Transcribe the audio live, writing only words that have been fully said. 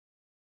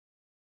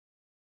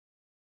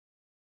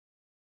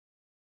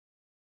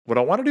What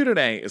I want to do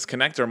today is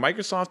connect our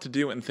Microsoft To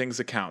Do and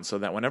Things account so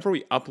that whenever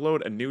we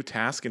upload a new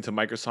task into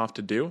Microsoft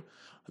To Do,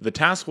 the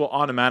task will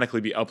automatically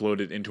be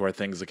uploaded into our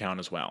Things account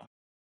as well.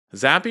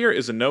 Zapier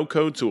is a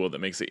no-code tool that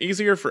makes it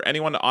easier for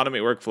anyone to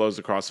automate workflows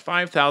across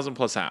 5,000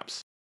 plus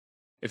apps.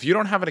 If you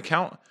don't have an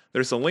account,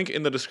 there's a link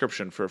in the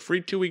description for a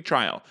free 2-week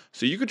trial,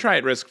 so you can try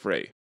it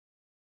risk-free.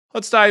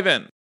 Let's dive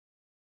in.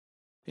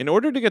 In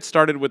order to get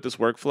started with this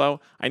workflow,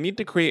 I need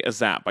to create a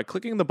Zap by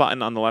clicking the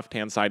button on the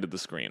left-hand side of the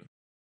screen.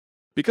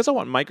 Because I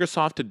want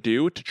Microsoft To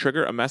Do to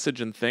trigger a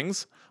message in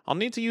Things, I'll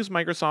need to use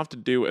Microsoft To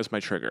Do as my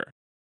trigger.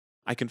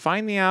 I can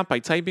find the app by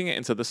typing it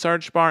into the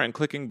search bar and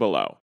clicking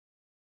below.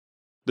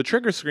 The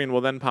trigger screen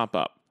will then pop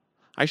up.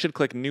 I should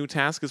click New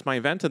Task as my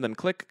event and then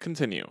click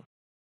Continue.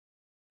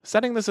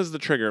 Setting this as the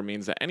trigger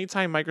means that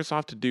anytime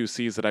Microsoft To Do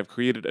sees that I've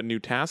created a new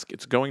task,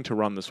 it's going to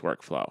run this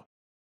workflow.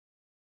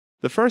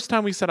 The first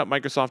time we set up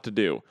Microsoft To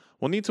Do,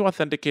 we'll need to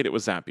authenticate it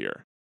with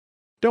Zapier.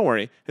 Don't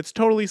worry, it's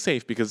totally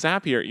safe because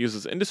Zapier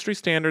uses industry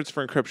standards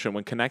for encryption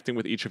when connecting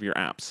with each of your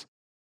apps.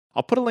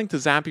 I'll put a link to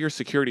Zapier's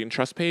security and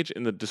trust page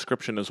in the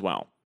description as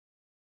well.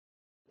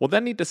 We'll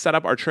then need to set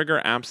up our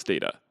trigger apps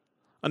data.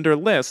 Under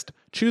List,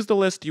 choose the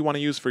list you want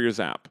to use for your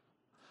Zap.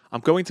 I'm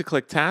going to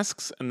click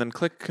Tasks and then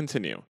click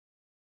Continue.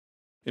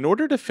 In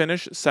order to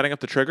finish setting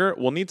up the trigger,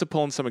 we'll need to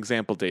pull in some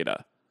example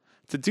data.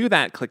 To do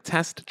that, click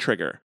Test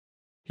Trigger.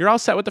 You're all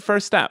set with the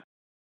first step.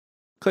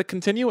 Click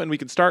Continue and we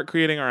can start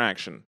creating our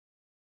action.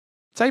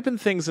 Type in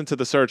Things into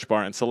the search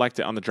bar and select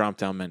it on the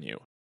drop-down menu.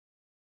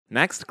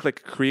 Next,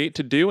 click Create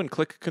To Do and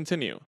click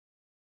Continue.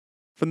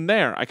 From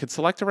there, I can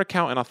select our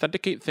account and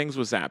authenticate Things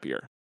with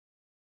Zapier.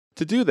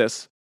 To do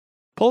this,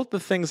 pull up the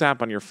Things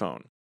app on your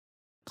phone.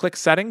 Click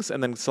Settings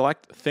and then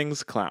select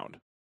Things Cloud.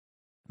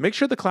 Make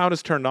sure the cloud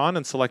is turned on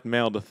and select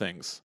Mail to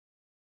Things.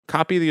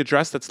 Copy the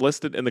address that's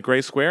listed in the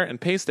gray square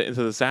and paste it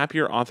into the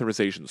Zapier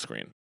authorization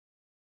screen.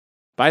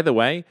 By the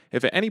way,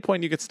 if at any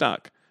point you get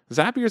stuck,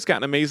 Zapier's got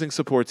an amazing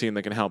support team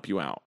that can help you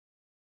out.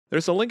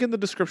 There's a link in the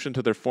description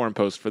to their forum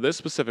post for this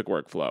specific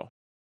workflow.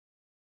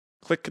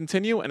 Click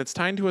Continue and it's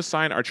time to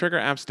assign our Trigger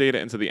Apps data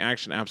into the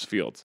Action Apps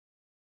field.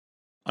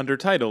 Under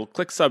Title,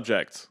 click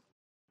Subject.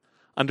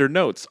 Under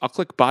Notes, I'll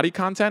click Body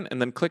Content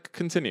and then click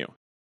Continue.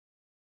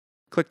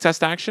 Click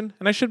Test Action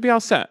and I should be all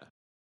set.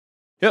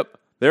 Yep,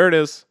 there it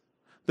is.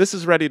 This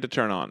is ready to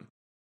turn on.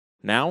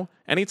 Now,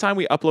 anytime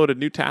we upload a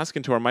new task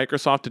into our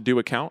Microsoft To Do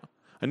account,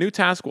 a new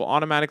task will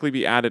automatically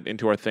be added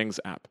into our Things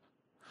app.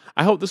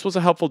 I hope this was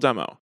a helpful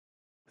demo.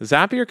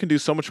 Zapier can do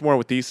so much more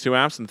with these two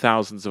apps and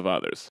thousands of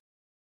others.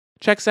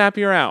 Check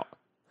Zapier out.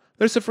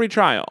 There's a free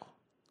trial.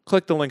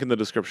 Click the link in the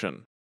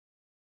description.